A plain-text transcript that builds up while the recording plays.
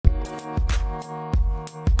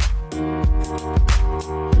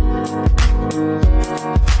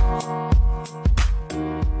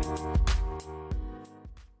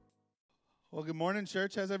morning,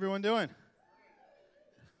 church. How's everyone doing?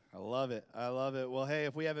 I love it. I love it. Well, hey,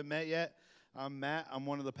 if we haven't met yet, I'm Matt. I'm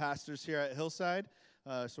one of the pastors here at Hillside.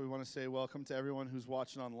 So we want to say welcome to everyone who's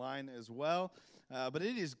watching online as well. But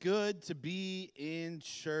it is good to be in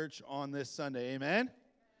church on this Sunday. Amen?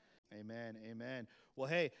 Amen. Amen. Well,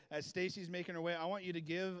 hey, as Stacy's making her way, I want you to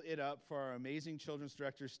give it up for our amazing children's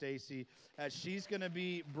director, Stacy, as she's going to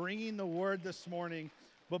be bringing the word this morning.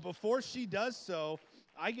 But before she does so,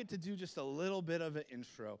 I get to do just a little bit of an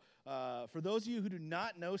intro. For those of you who do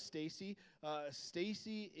not know Stacy,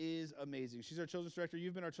 Stacy is amazing. She's our children's director.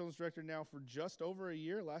 You've been our children's director now for just over a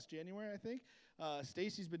year, last January, I think.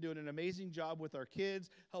 Stacy's been doing an amazing job with our kids,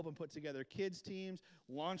 helping put together kids teams,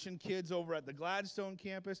 launching kids over at the Gladstone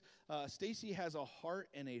campus. Stacy has a heart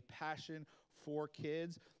and a passion for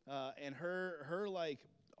kids, and her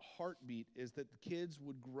heartbeat is that the kids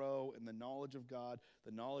would grow in the knowledge of God,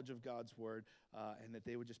 the knowledge of God's word, and that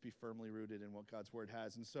they would just be firmly rooted in what God's word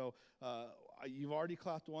has. And so you've already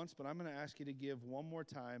clapped once, but I'm going to ask you to give one more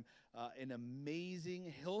time an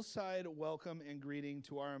amazing Hillside welcome and greeting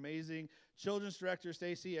to our amazing children's director,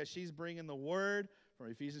 Stacy, as she's bringing the word from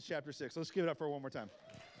Ephesians chapter 6. Let's give it up for her one more time.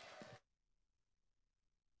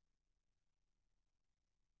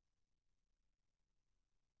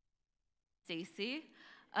 Stacy.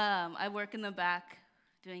 I work in the back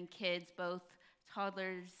doing kids, both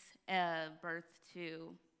toddlers, birth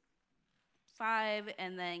to 5,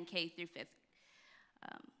 and then K through 5th.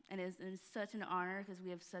 And it's such an honor because we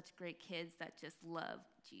have such great kids that just love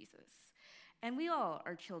Jesus. And we all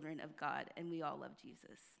are children of God, and we all love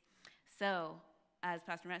Jesus. So, as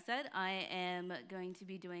Pastor Matt said, I am going to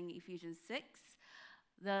be doing Ephesians 6.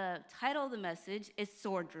 The title of the message is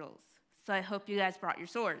Sword Drills. So I hope you guys brought your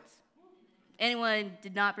swords. Anyone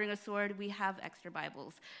did not bring a sword, we have extra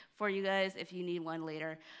Bibles for you guys if you need one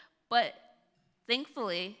later. But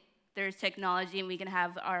thankfully, there's technology and we can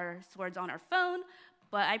have our swords on our phone.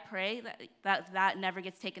 But I pray that never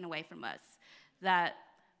gets taken away from us, that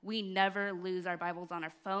we never lose our Bibles on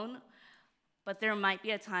our phone. But there might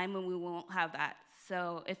be a time when we won't have that.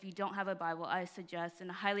 So if you don't have a Bible, I suggest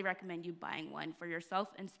and highly recommend you buying one for yourself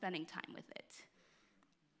and spending time with it.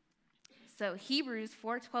 So Hebrews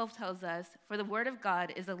 4:12 tells us, "For the word of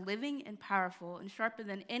God is a living and powerful and sharper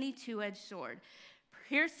than any two-edged sword,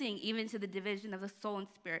 piercing even to the division of the soul and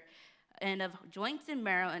spirit and of joints and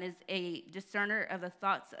marrow, and is a discerner of the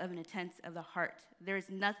thoughts of and intents of the heart. There is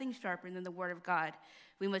nothing sharper than the word of God.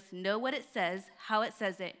 We must know what it says, how it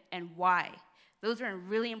says it, and why." Those are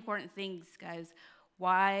really important things, guys.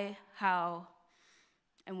 Why, how,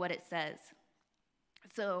 and what it says.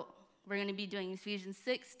 So we're going to be doing Ephesians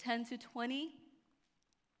 6:10-20.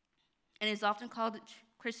 And it's often called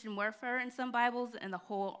Christian warfare in some Bibles and the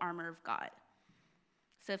whole armor of God.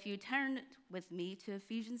 So if you turn with me to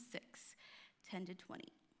Ephesians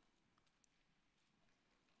 6:10-20.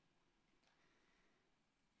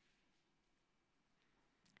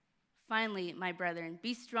 "Finally, my brethren,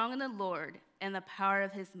 be strong in the Lord and the power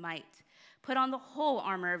of his might. Put on the whole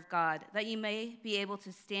armor of God, that you may be able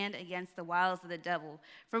to stand against the wiles of the devil.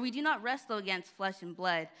 For we do not wrestle against flesh and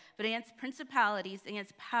blood, but against principalities,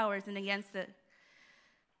 against powers, and against the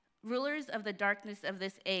rulers of the darkness of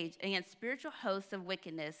this age, against spiritual hosts of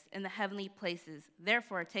wickedness in the heavenly places.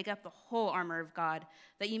 Therefore, take up the whole armor of God,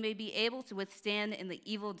 that you may be able to withstand in the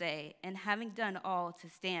evil day, and having done all, to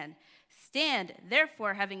stand. Stand,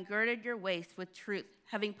 therefore, having girded your waist with truth,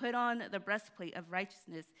 having put on the breastplate of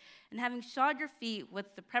righteousness, and having shod your feet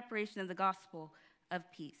with the preparation of the gospel of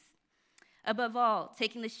peace. Above all,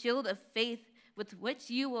 taking the shield of faith, with which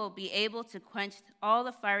you will be able to quench all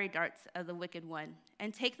the fiery darts of the wicked one,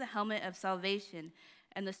 and take the helmet of salvation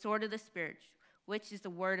and the sword of the Spirit, which is the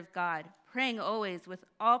word of God, praying always with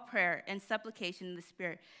all prayer and supplication in the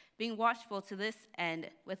Spirit, being watchful to this end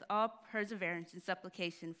with all perseverance and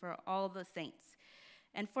supplication for all the saints.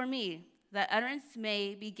 And for me, that utterance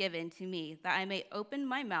may be given to me, that I may open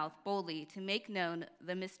my mouth boldly to make known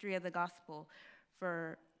the mystery of the gospel,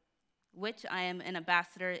 for which I am an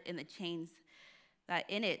ambassador in the chains, that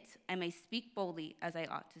in it I may speak boldly as I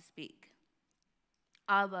ought to speak.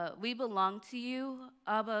 Abba, we belong to you.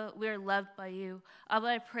 Abba, we are loved by you. Abba,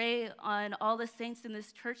 I pray on all the saints in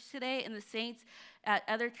this church today and the saints at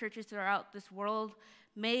other churches throughout this world.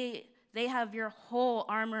 May they have your whole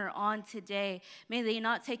armor on today. May they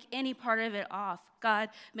not take any part of it off. God,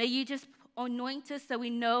 may you just anoint us so we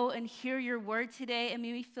know and hear your word today, and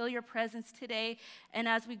may we feel your presence today. And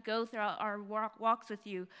as we go throughout our walks with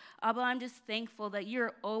you, Abba, I'm just thankful that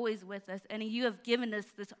you're always with us, and you have given us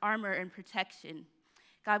this armor and protection.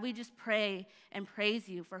 God, we just pray and praise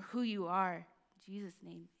you for who you are. In Jesus'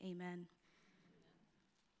 name, amen.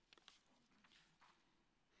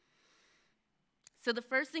 So the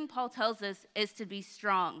first thing Paul tells us is to be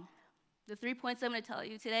strong. The 3 points I'm going to tell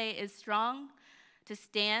you today is strong, to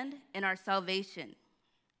stand in our salvation.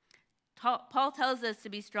 Paul tells us to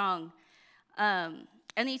be strong, and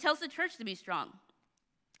he tells the church to be strong.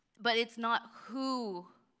 But it's not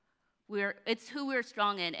it's who we're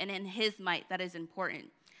strong in, and in his might that is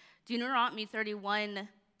important. Deuteronomy 31:6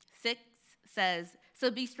 says,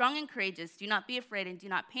 "So be strong and courageous. Do not be afraid and do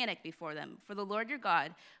not panic before them. For the Lord your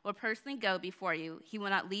God will personally go before you. He will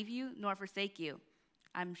not leave you nor forsake you."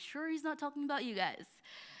 I'm sure he's not talking about you guys.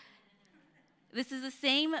 This is the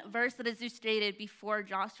same verse that is stated before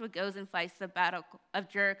Joshua goes and fights the battle of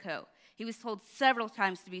Jericho. He was told several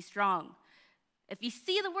times to be strong. If you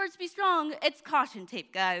see the words "be strong," it's caution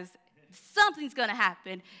tape, guys. Something's going to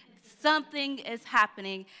happen. Something is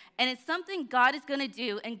happening, and it's something God is going to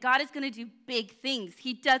do, and God is going to do big things.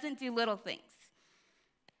 He doesn't do little things.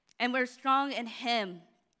 And we're strong in him.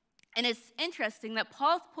 And it's interesting that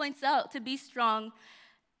Paul points out to be strong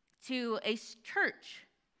to a church.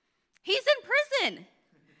 He's in prison,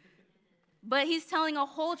 but he's telling a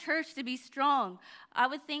whole church to be strong. I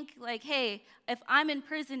would think, like, hey, if I'm in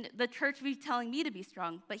prison, the church would be telling me to be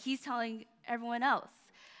strong, but he's telling everyone else.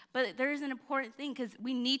 But there's an important thing, because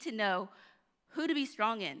we need to know who to be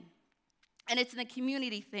strong in. And it's a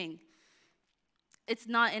community thing. It's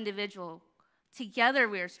not individual. Together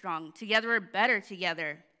we are strong. Together we're better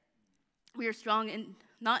together. We are strong in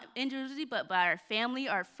not individually, but by our family,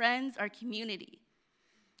 our friends, our community.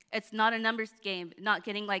 It's not a numbers game, not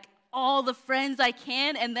getting like all the friends I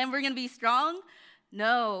can and then we're going to be strong.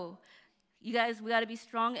 No. You guys, we got to be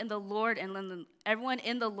strong in the Lord, and everyone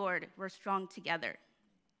in the Lord, we're strong together.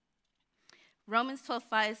 Romans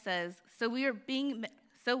 12:5 says, So we are being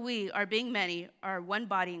many, are one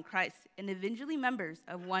body in Christ, individually members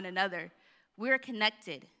of one another. We are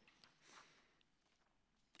connected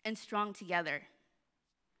and strong together.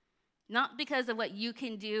 Not because of what you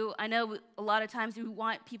can do. I know a lot of times we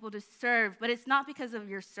want people to serve, but it's not because of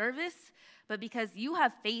your service, but because you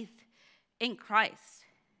have faith in Christ.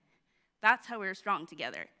 That's how we're strong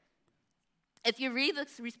together. If you read the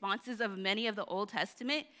responses of many of the Old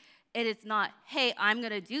Testament, it is not, hey, I'm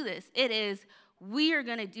going to do this. It is, we are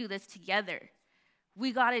going to do this together.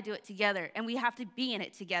 We got to do it together, and we have to be in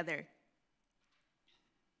it together.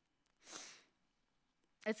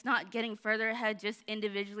 It's not getting further ahead just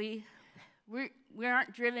individually. We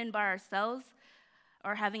aren't driven by ourselves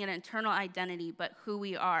or having an internal identity, but who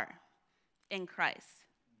we are in Christ.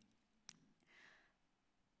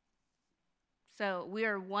 So we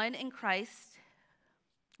are one in Christ.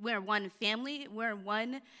 We are one family. We're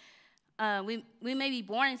one. We may be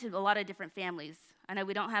born into a lot of different families. I know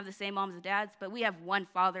we don't have the same moms and dads, but we have one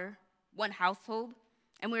father, one household,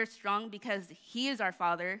 and we are strong because he is our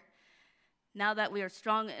father. Now that we are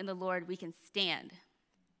strong in the Lord, we can stand.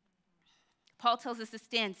 Paul tells us to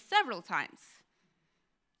stand several times.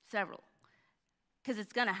 Several. Because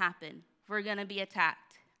it's going to happen. We're going to be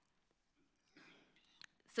attacked.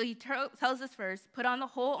 So he tells us first, put on the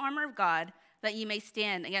whole armor of God that you may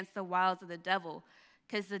stand against the wiles of the devil.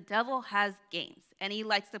 Because the devil has games, and he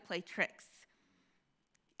likes to play tricks.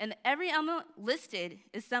 And every element listed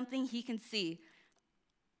is something he can see.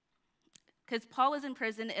 Because Paul was in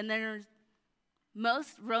prison, and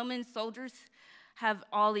most Roman soldiers have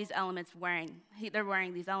all these elements wearing. They're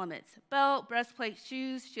wearing these elements: belt, breastplate,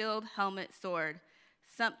 shoes, shield, helmet, sword.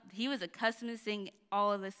 He was accustomed to seeing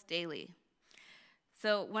all of this daily.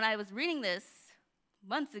 So when I was reading this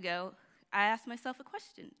months ago, I asked myself a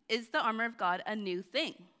question. Is the armor of God a new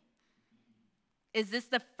thing? Is this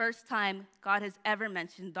the first time God has ever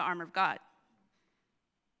mentioned the armor of God?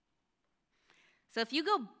 So if you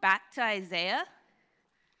go back to Isaiah,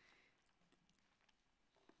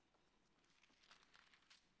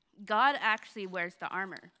 God actually wears the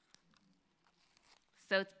armor.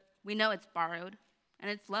 So we know it's borrowed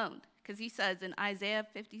and it's loaned, because he says in Isaiah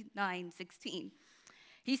 59:16,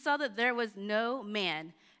 he saw that there was no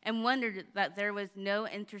man and wondered that there was no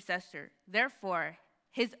intercessor. Therefore,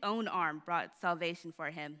 his own arm brought salvation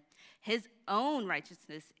for him. His own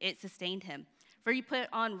righteousness, it sustained him. For he put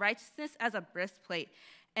on righteousness as a breastplate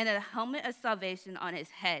and a helmet of salvation on his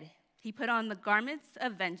head. He put on the garments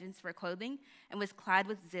of vengeance for clothing and was clad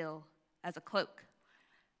with zeal as a cloak.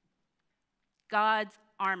 God's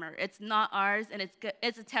armor. It's not ours, and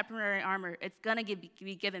it's a temporary armor. It's going to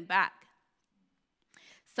be given back.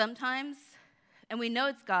 Sometimes, and we know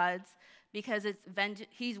it's God's because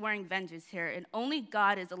he's wearing vengeance here, and only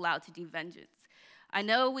God is allowed to do vengeance. I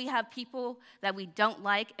know we have people that we don't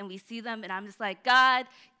like, and we see them, and I'm just like, God,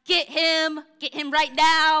 get him right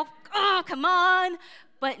now. Oh, come on.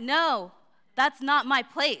 But no, That's not my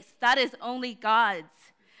place. That is only God's.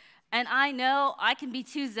 And I know I can be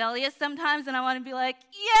too zealous sometimes, and I want to be like,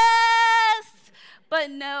 yes! But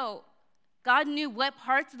no, God knew what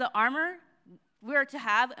parts of the armor we are to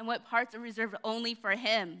have and what parts are reserved only for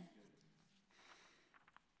him.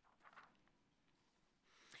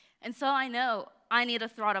 And so I know I need to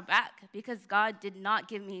throttle back because God did not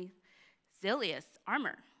give me zealous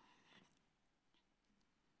armor.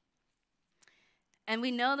 And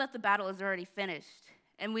we know that the battle is already finished.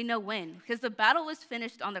 And we know when, because the battle was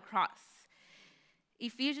finished on the cross.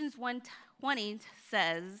 Ephesians 1:20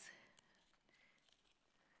 says,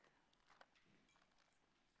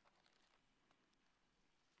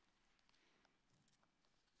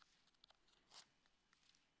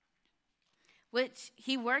 which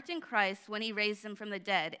he worked in Christ when he raised him from the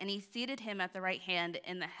dead, and he seated him at the right hand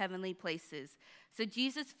in the heavenly places. So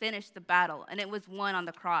Jesus finished the battle, and it was won on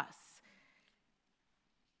the cross.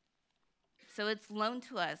 So it's loaned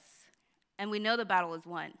to us, and we know the battle is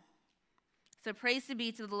won. So praise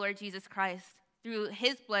be to the Lord Jesus Christ. Through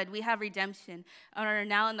his blood, we have redemption and are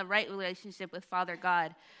now in the right relationship with Father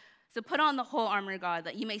God. So put on the whole armor of God,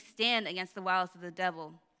 that you may stand against the wiles of the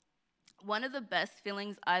devil. One of the best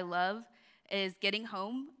feelings I love is getting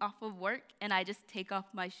home off of work, and I just take off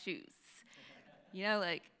my shoes. You know,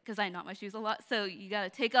 like, because I knock my shoes a lot, so you got to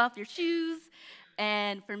take off your shoes.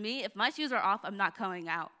 And for me, if my shoes are off, I'm not going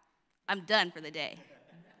out. I'm done for the day.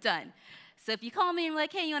 Done. So if you call me and you're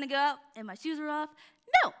like, hey, you want to go out? And my shoes are off?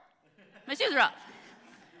 No, my shoes are off.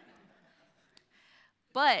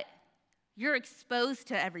 But you're exposed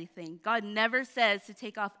to everything. God never says to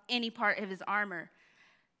take off any part of his armor.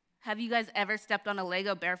 Have you guys ever stepped on a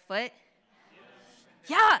Lego barefoot?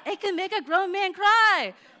 Yeah, it can make a grown man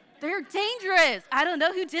cry. They're dangerous. I don't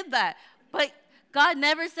know who did that. But God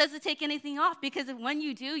never says to take anything off, because when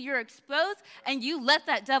you do, you're exposed and you let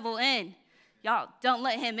that devil in. Y'all, don't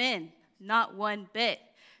let him in. Not one bit.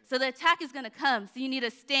 So the attack is going to come, so you need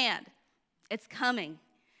to stand. It's coming.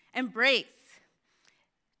 Embrace.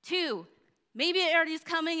 2, maybe it already is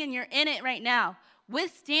coming and you're in it right now.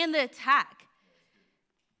 Withstand the attack.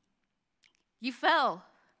 You fell,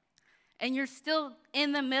 and you're still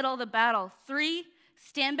in the middle of the battle. 3,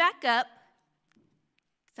 stand back up.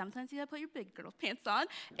 Sometimes you gotta put your big girl pants on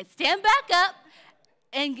and stand back up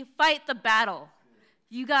and fight the battle.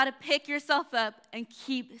 You gotta pick yourself up and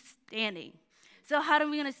keep standing. So how are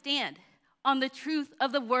we gonna stand? On the truth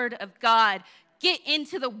of the word of God. Get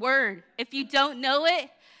into the word. If you don't know it,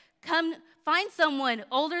 come find someone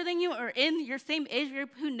older than you or in your same age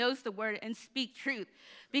group who knows the word and speak truth.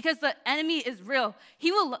 Because the enemy is real. He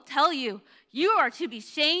will tell you, you are to be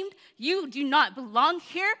shamed. You do not belong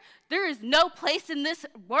here. There is no place in this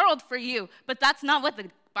world for you. But that's not what the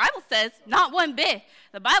Bible says, not one bit.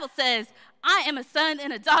 The Bible says, I am a son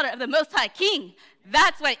and a daughter of the Most High King.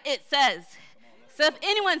 That's what it says. So if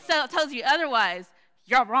anyone tells you otherwise,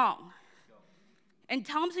 you're wrong. And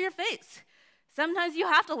tell them to your face. Sometimes you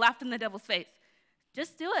have to laugh in the devil's face.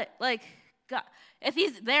 Just do it. Like, God, if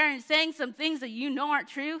he's there and saying some things that you know aren't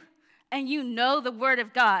true, and you know the word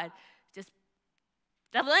of God, just,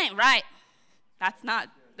 devil ain't right. That's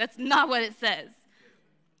not what it says.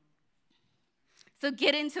 So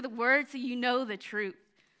get into the word so you know the truth.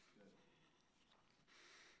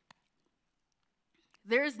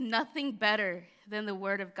 There's nothing better than the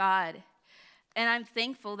word of God, and I'm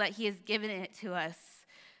thankful that he has given it to us.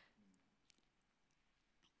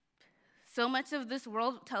 So much of this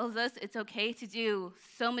world tells us it's okay to do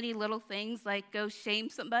so many little things, like go shame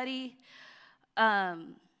somebody.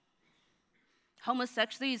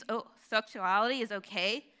 Homosexuality is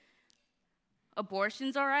okay.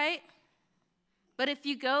 Abortion's all right. But if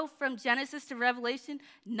you go from Genesis to Revelation,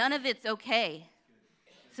 none of it's okay.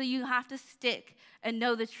 So you have to stick and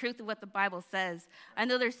know the truth of what the Bible says. I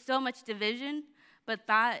know there's so much division, but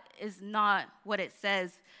that is not what it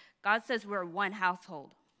says. God says we're one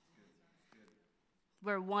household.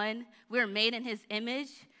 We're one. We're made in his image.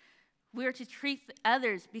 We're to treat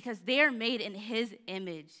others because they are made in his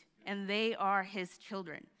image, and they are his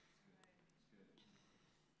children.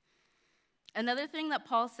 Another thing that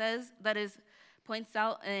Paul says that points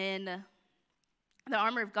out in the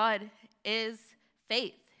armor of God is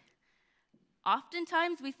faith.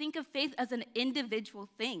 Oftentimes, we think of faith as an individual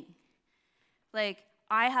thing. Like,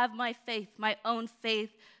 I have my faith, my own faith.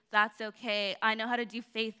 That's okay. I know how to do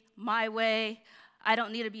faith my way. I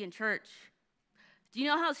don't need to be in church. Do you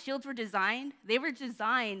know how shields were designed? They were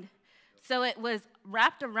designed so it was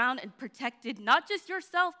wrapped around and protected not just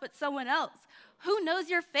yourself, but someone else. Who knows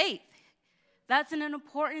your faith? That's an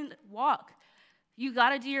important walk. You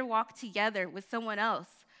got to do your walk together with someone else.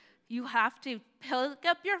 You have to pick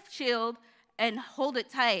up your shield and hold it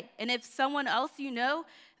tight. And if someone else you know,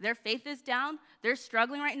 their faith is down, they're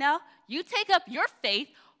struggling right now, you take up your faith,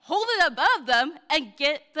 hold it above them, and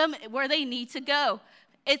get them where they need to go.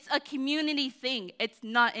 It's a community thing. It's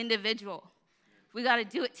not individual. We got to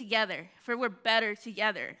do it together, for we're better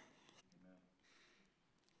together.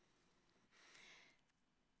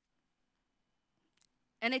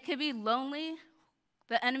 And it could be lonely.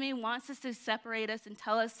 The enemy wants us to separate us and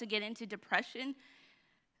tell us to get into depression.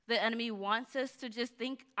 The enemy wants us to just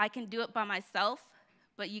think, I can do it by myself,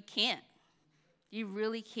 but you can't. You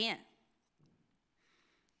really can't.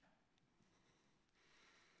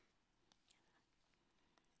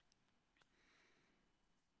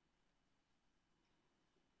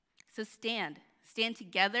 So stand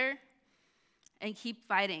together, and keep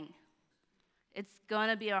fighting. It's going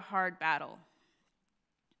to be a hard battle.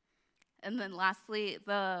 And then lastly,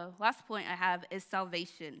 the last point I have is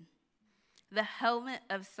salvation. The helmet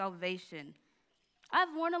of salvation.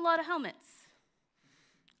 I've worn a lot of helmets.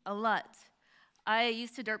 A lot. I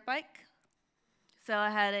used to dirt bike, so I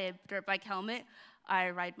had a dirt bike helmet.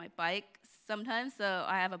 I ride my bike sometimes, so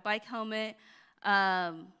I have a bike helmet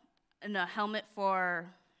and a helmet for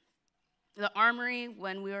the armory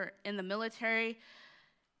when we were in the military.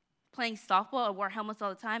 Playing softball, I wore helmets all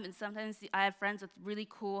the time, and sometimes I had friends with really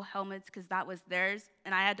cool helmets because that was theirs,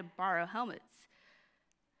 and I had to borrow helmets.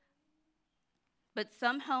 But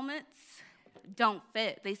some helmets don't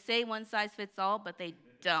fit. They say one size fits all, but they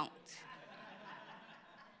don't.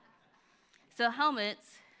 So helmets,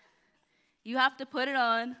 you have to put it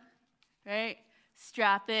on, right?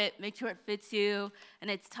 Strap it, make sure it fits you, and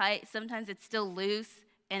it's tight. Sometimes it's still loose,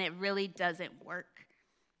 and it really doesn't work.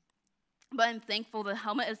 But I'm thankful the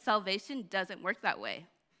helmet of salvation doesn't work that way.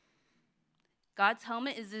 God's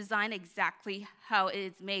helmet is designed exactly how it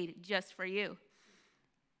is made, just for you.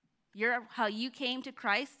 How you came to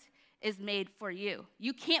Christ is made for you.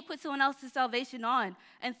 You can't put someone else's salvation on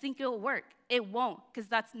and think it'll work. It won't, because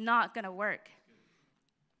that's not going to work.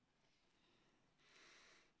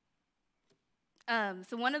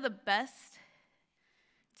 So one of the best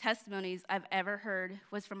testimonies I've ever heard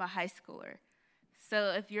was from a high schooler.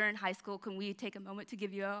 So if you're in high school, can we take a moment to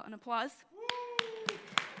give you an applause?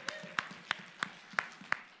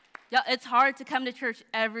 Yeah, it's hard to come to church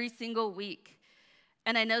every single week.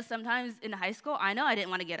 And I know sometimes in high school, I didn't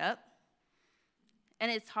want to get up. And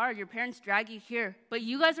it's hard. Your parents drag you here. But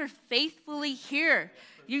you guys are faithfully here.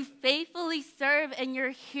 You faithfully serve, and you're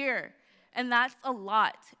here. And that's a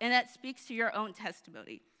lot. And that speaks to your own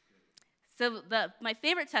testimony. So my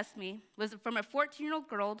favorite testimony was from a 14-year-old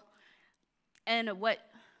girl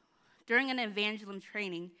during an evangelism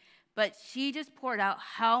training, but she just poured out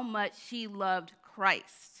how much she loved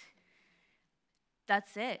Christ.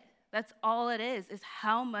 That's it. That's all it is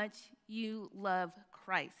how much you love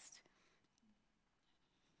Christ.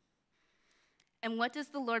 And what does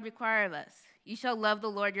the Lord require of us? You shall love the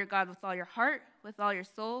Lord your God with all your heart, with all your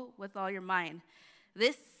soul, with all your mind.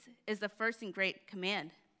 This is the first and great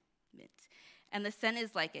commandment. And the second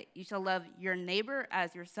is like it. You shall love your neighbor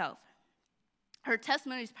as yourself. Her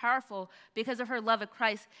testimony is powerful because of her love of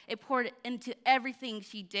Christ. It poured into everything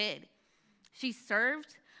she did. She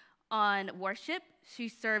served on worship. She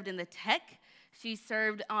served in the tech. She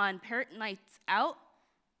served on parent nights out.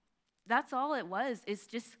 That's all it was, is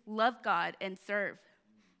just love God and serve.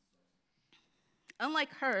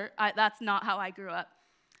 Unlike her, that's not how I grew up.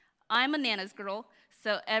 I'm a Nana's girl,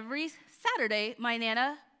 so every Saturday, my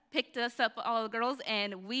Nana picked us up, all the girls,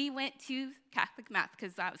 and we went to Catholic math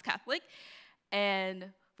because I was Catholic. And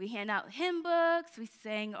we hand out hymn books, we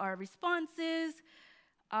sang our responses.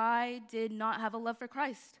 I did not have a love for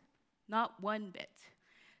Christ, not one bit.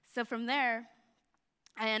 So from there,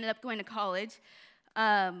 I ended up going to college.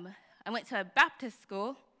 I went to a Baptist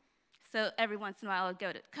school, so every once in a while I'd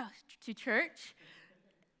go to church.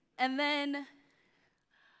 And then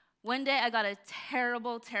one day I got a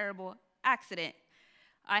terrible, terrible accident.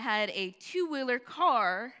 I had a two-door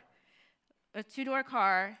car,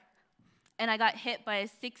 and I got hit by a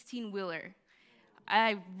 16-wheeler.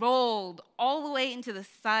 I rolled all the way into the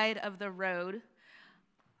side of the road.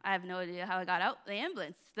 I have no idea how I got out the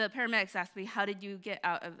ambulance. The paramedics asked me, how did you get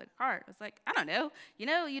out of the car? I was like, I don't know.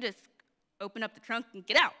 You just open up the trunk and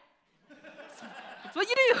get out. That's what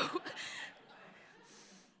you do.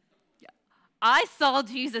 Yeah. I saw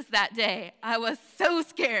Jesus that day. I was so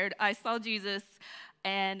scared. I saw Jesus,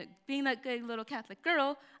 and being that good little Catholic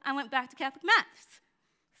girl, I went back to Catholic maths.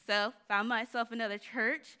 So found myself another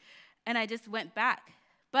church, and I just went back.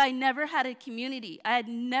 But I never had a community. I had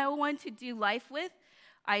no one to do life with.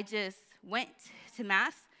 I just went to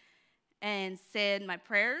Mass and said my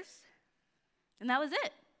prayers, and that was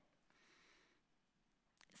it.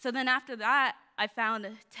 So then after that, I found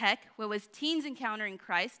Tech, what was Teens Encountering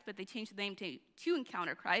Christ, but they changed the name to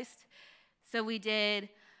Encounter Christ. So we did,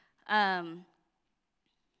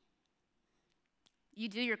 you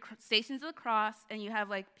do your Stations of the Cross, and you have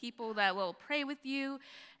like people that will pray with you,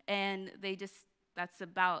 and that's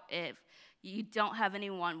about it. You don't have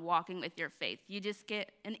anyone walking with your faith. You just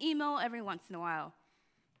get an email every once in a while.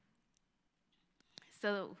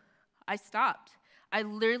 So I stopped. I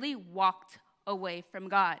literally walked away from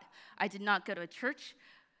God. I did not go to a church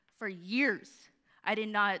for years. I did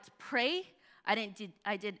not pray. I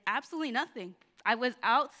did absolutely nothing. I was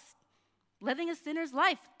out living a sinner's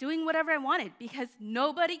life, doing whatever I wanted because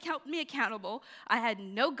nobody kept me accountable. I had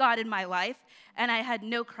no God in my life, and I had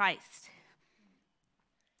no Christ.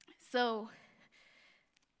 So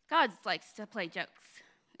God likes to play jokes.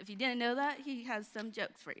 If you didn't know that, he has some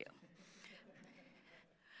jokes for you.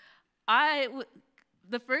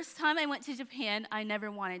 The first time I went to Japan, I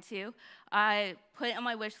never wanted to. I put on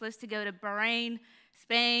my wish list to go to Bahrain,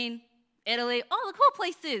 Spain, Italy, all the cool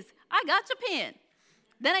places. I got Japan.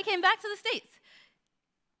 Then I came back to the States.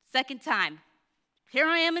 Second time. Here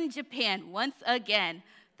I am in Japan once again.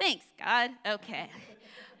 Thanks, God. Okay.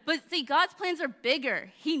 But see, God's plans are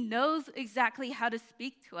bigger. He knows exactly how to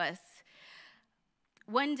speak to us.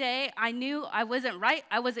 One day, I knew I wasn't right.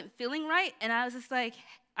 I wasn't feeling right. And I was just like,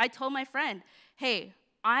 I told my friend, hey,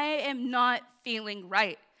 I am not feeling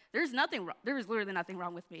right. There was literally nothing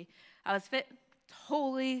wrong with me. I was fit,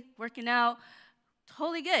 totally working out,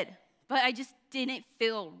 totally good. But I just didn't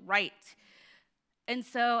feel right. And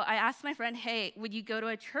so I asked my friend, hey, would you go to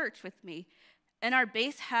a church with me? And our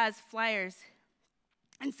base has flyers.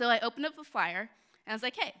 And so I opened up a flyer, and I was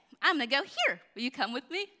like, hey, I'm going to go here. Will you come with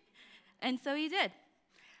me? And so he did.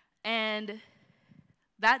 And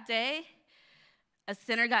that day, a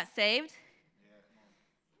sinner got saved.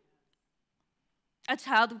 A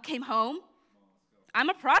child came home. I'm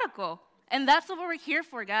a prodigal. And that's what we're here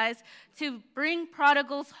for, guys, to bring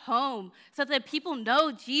prodigals home so that people know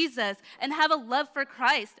Jesus and have a love for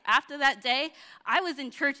Christ. After that day, I was in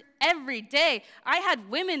church every day. I had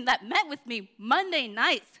women that met with me Monday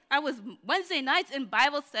nights. I was Wednesday nights in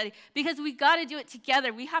Bible study because we got to do it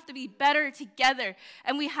together. We have to be better together,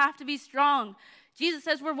 and we have to be strong. Jesus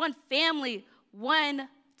says we're one family, one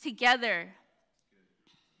together.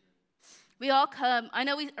 We all come. I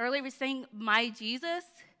know earlier we sang My Jesus,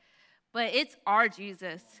 but it's our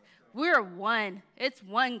Jesus. We're one. It's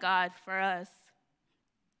one God for us.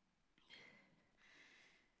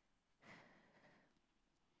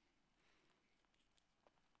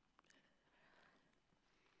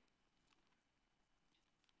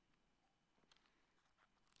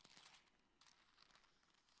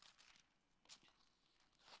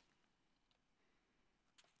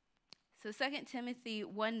 So 2 Timothy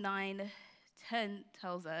 1:9-10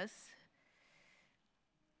 tells us,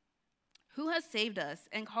 who has saved us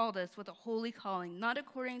and called us with a holy calling, not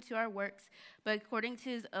according to our works, but according to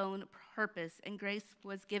his own purpose, and grace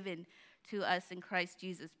was given to us in Christ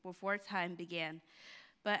Jesus before time began,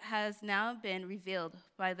 but has now been revealed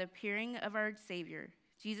by the appearing of our Savior,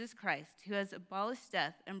 Jesus Christ, who has abolished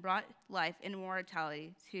death and brought life and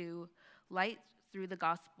immortality to light through the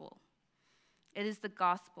gospel. It is the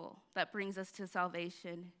gospel that brings us to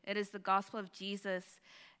salvation. It is the gospel of Jesus,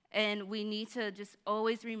 and we need to just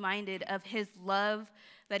always be reminded of his love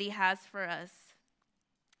that he has for us.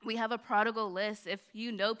 We have a prodigal list. If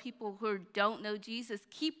you know people who don't know Jesus,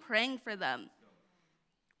 keep praying for them.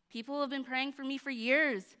 People have been praying for me for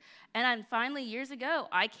years, and finally, years ago,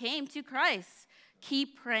 I came to Christ.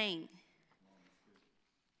 Keep praying.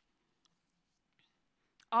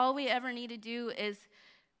 All we ever need to do is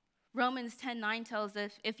Romans 10:9 tells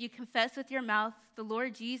us, if you confess with your mouth the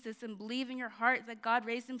Lord Jesus and believe in your heart that God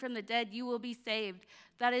raised him from the dead, you will be saved.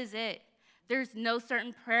 That is it. There's no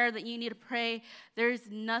certain prayer that you need to pray. There's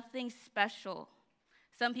nothing special.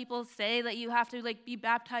 Some people say that you have to be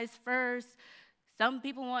baptized first. Some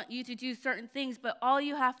people want you to do certain things, but all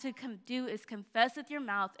you have to do is confess with your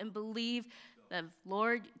mouth and believe the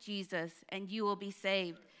Lord Jesus, and you will be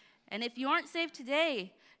saved. And if you aren't saved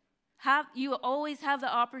today, you always have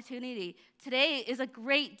the opportunity. Today is a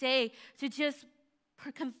great day to just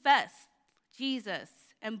confess Jesus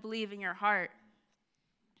and believe in your heart.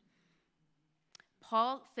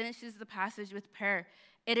 Paul finishes the passage with prayer.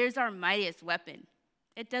 It is our mightiest weapon.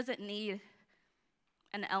 It doesn't need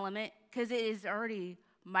an element because it is already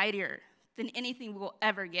mightier than anything we'll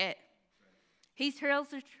ever get. He tells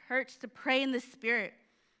the church to pray in the Spirit.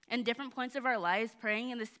 In different points of our lives, praying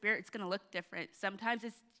in the Spirit is going to look different. Sometimes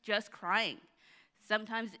it's just crying.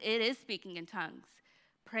 Sometimes it is speaking in tongues.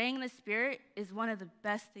 Praying in the Spirit is one of the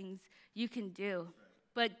best things you can do.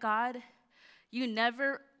 But God, you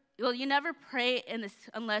never pray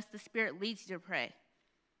unless the Spirit leads you to pray.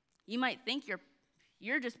 You might think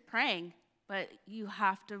you're just praying, but you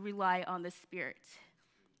have to rely on the Spirit.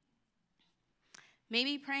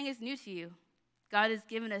 Maybe praying is new to you. God has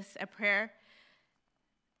given us a prayer,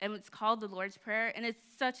 and it's called the Lord's Prayer, and it's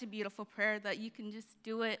such a beautiful prayer that you can just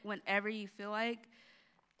do it whenever you feel like.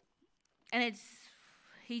 And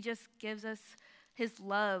He just gives us His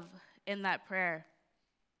love in that prayer.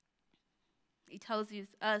 He tells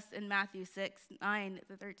us in Matthew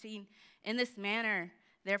 6:9-13, in this manner,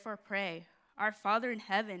 therefore pray, our Father in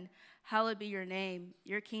heaven, hallowed be your name.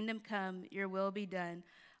 Your kingdom come, your will be done,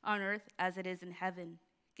 on earth as it is in heaven.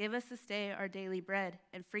 Give us this day our daily bread,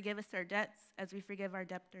 and forgive us our debts as we forgive our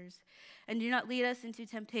debtors. And do not lead us into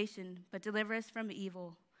temptation, but deliver us from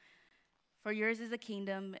evil. For yours is the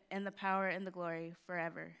kingdom, and the power, and the glory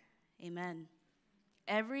forever. Amen.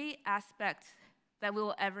 Every aspect that we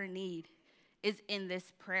will ever need is in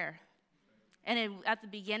this prayer. And at the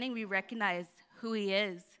beginning, we recognize who He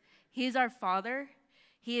is. He is our Father.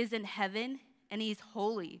 He is in heaven, and He's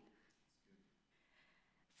holy.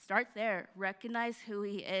 Start there. Recognize who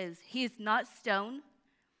He is. He is not stone.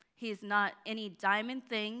 He is not any diamond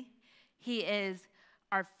thing. He is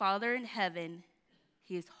our Father in heaven.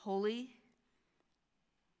 He is holy.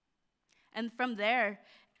 And from there,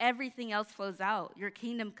 everything else flows out. Your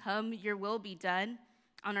kingdom come, your will be done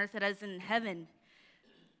on earth as in heaven.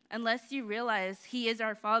 Unless you realize He is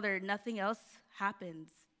our Father, nothing else happens.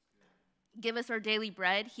 Give us our daily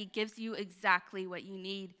bread. He gives you exactly what you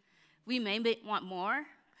need. We may want more,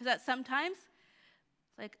 because that sometimes,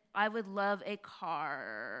 like, I would love a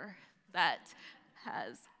car that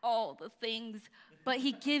has all the things, but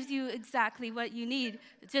He gives you exactly what you need.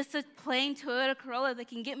 Just a plain Toyota Corolla that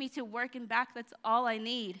can get me to work and back, that's all I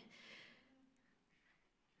need.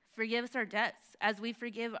 Forgive us our debts as we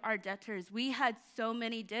forgive our debtors. We had so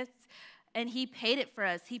many debts, and He paid it for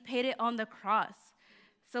us. He paid it on the cross.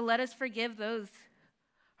 So let us forgive those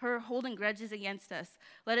who are holding grudges against us.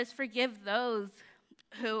 Let us forgive those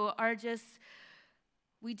who are just,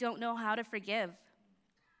 we don't know how to forgive.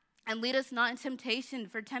 And lead us not in temptation,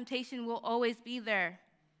 for temptation will always be there.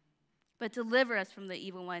 But deliver us from the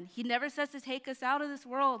evil one. He never says to take us out of this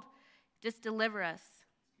world. Just deliver us.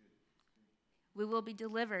 We will be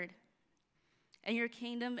delivered. And your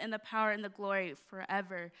kingdom and the power and the glory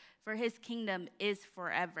forever. For His kingdom is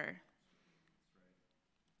forever.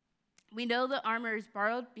 We know the armor is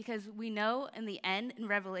borrowed because we know in the end, in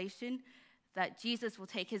Revelation, that Jesus will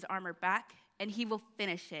take His armor back and He will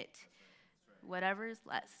finish it. Whatever is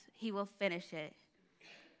less, He will finish it.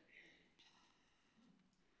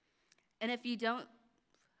 And if you don't,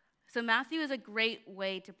 so Matthew is a great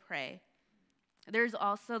way to pray. There's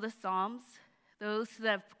also the Psalms, those that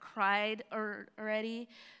have cried already,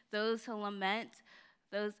 those who lament,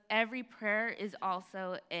 every prayer is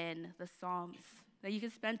also in the Psalms that you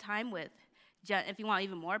can spend time with. If you want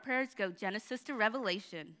even more prayers, go Genesis to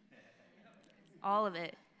Revelation. All of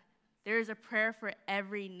it. There is a prayer for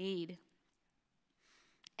every need.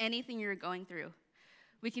 Anything you're going through.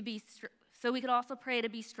 We could also pray to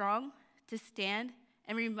be strong, to stand,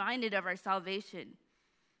 and reminded of our salvation.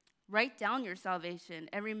 Write down your salvation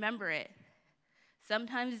and remember it.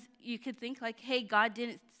 Sometimes you could think like, hey, God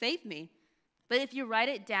didn't save me. But if you write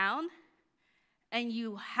it down and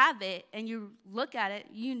you have it and you look at it,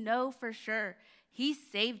 you know for sure He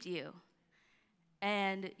saved you.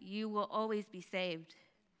 And you will always be saved.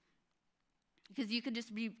 Because you could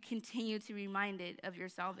just continue to be reminded of your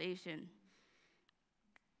salvation.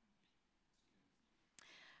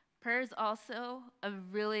 Prayer is also a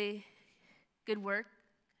really good work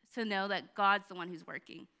to know that God's the one who's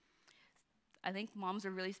working. I think moms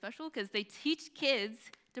are really special because they teach kids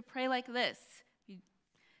to pray like this. You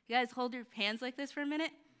guys hold your hands like this for a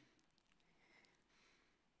minute.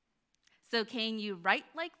 So can you write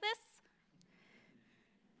like this?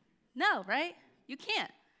 No, right? You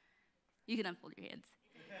can't. You can unfold your hands.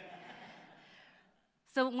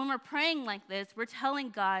 So when we're praying like this, we're telling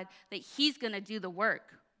God that He's going to do the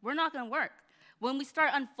work. We're not going to work. When we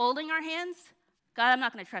start unfolding our hands, God, I'm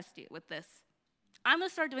not going to trust you with this. I'm going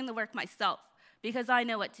to start doing the work myself because I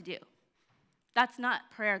know what to do. That's not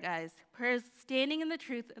prayer, guys. Prayer is standing in the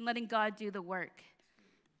truth and letting God do the work.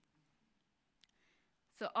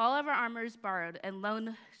 So all of our armor is borrowed and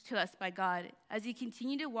loaned to us by God. As you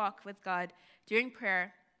continue to walk with God during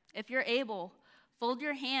prayer, if you're able, fold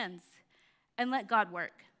your hands and let God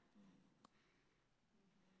work.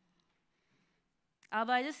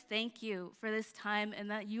 Abba, I just thank you for this time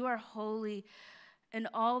and that you are holy in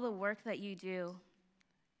all the work that you do.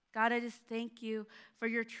 God, I just thank you for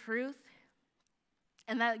your truth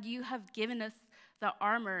and that you have given us the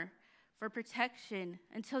armor for protection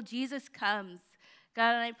until Jesus comes.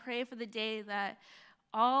 God, and I pray for the day that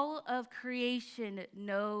all of creation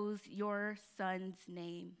knows your Son's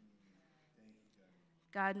name.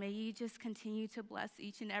 God, may you just continue to bless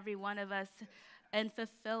each and every one of us and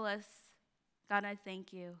fulfill us. God, I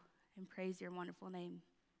thank you and praise your wonderful name.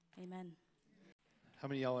 Amen. How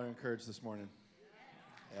many of y'all are encouraged this morning?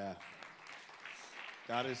 Yeah.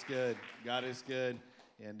 God is good. God is good.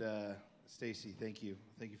 And Stacy, thank you.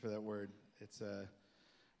 Thank you for that word. It's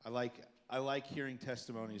I like hearing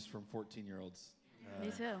testimonies from 14-year-olds.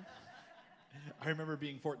 Me too. I remember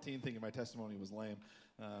being 14 thinking my testimony was lame.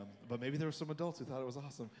 But maybe there were some adults who thought it was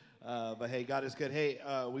awesome. But hey, God is good. Hey,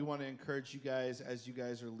 we want to encourage you guys as you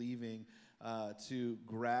guys are leaving to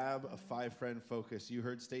grab a 5-friend focus. You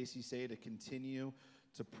heard Stacy say to continue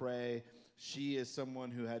to pray. She is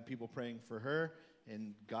someone who had people praying for her,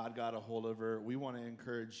 and God got a hold of her. We want to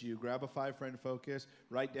encourage you. Grab a 5-friend focus.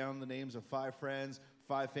 Write down the names of 5 friends,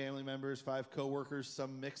 5 family members, 5 coworkers,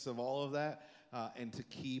 some mix of all of that, and to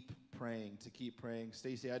keep praying,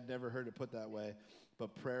 Stacy, I'd never heard it put that way,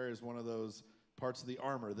 but prayer is one of those parts of the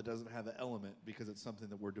armor that doesn't have an element because it's something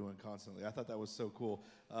that we're doing constantly. I thought that was so cool.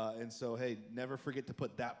 And so, hey, never forget to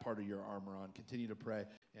put that part of your armor on. Continue to pray.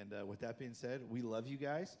 And with that being said, we love you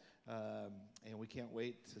guys. And we can't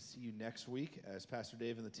wait to see you next week as Pastor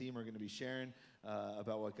Dave and the team are going to be sharing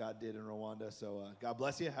about what God did in Rwanda. So God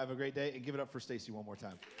bless you. Have a great day. And give it up for Stacy one more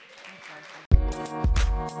time.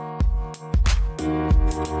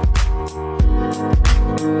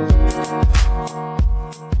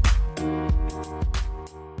 Thanks,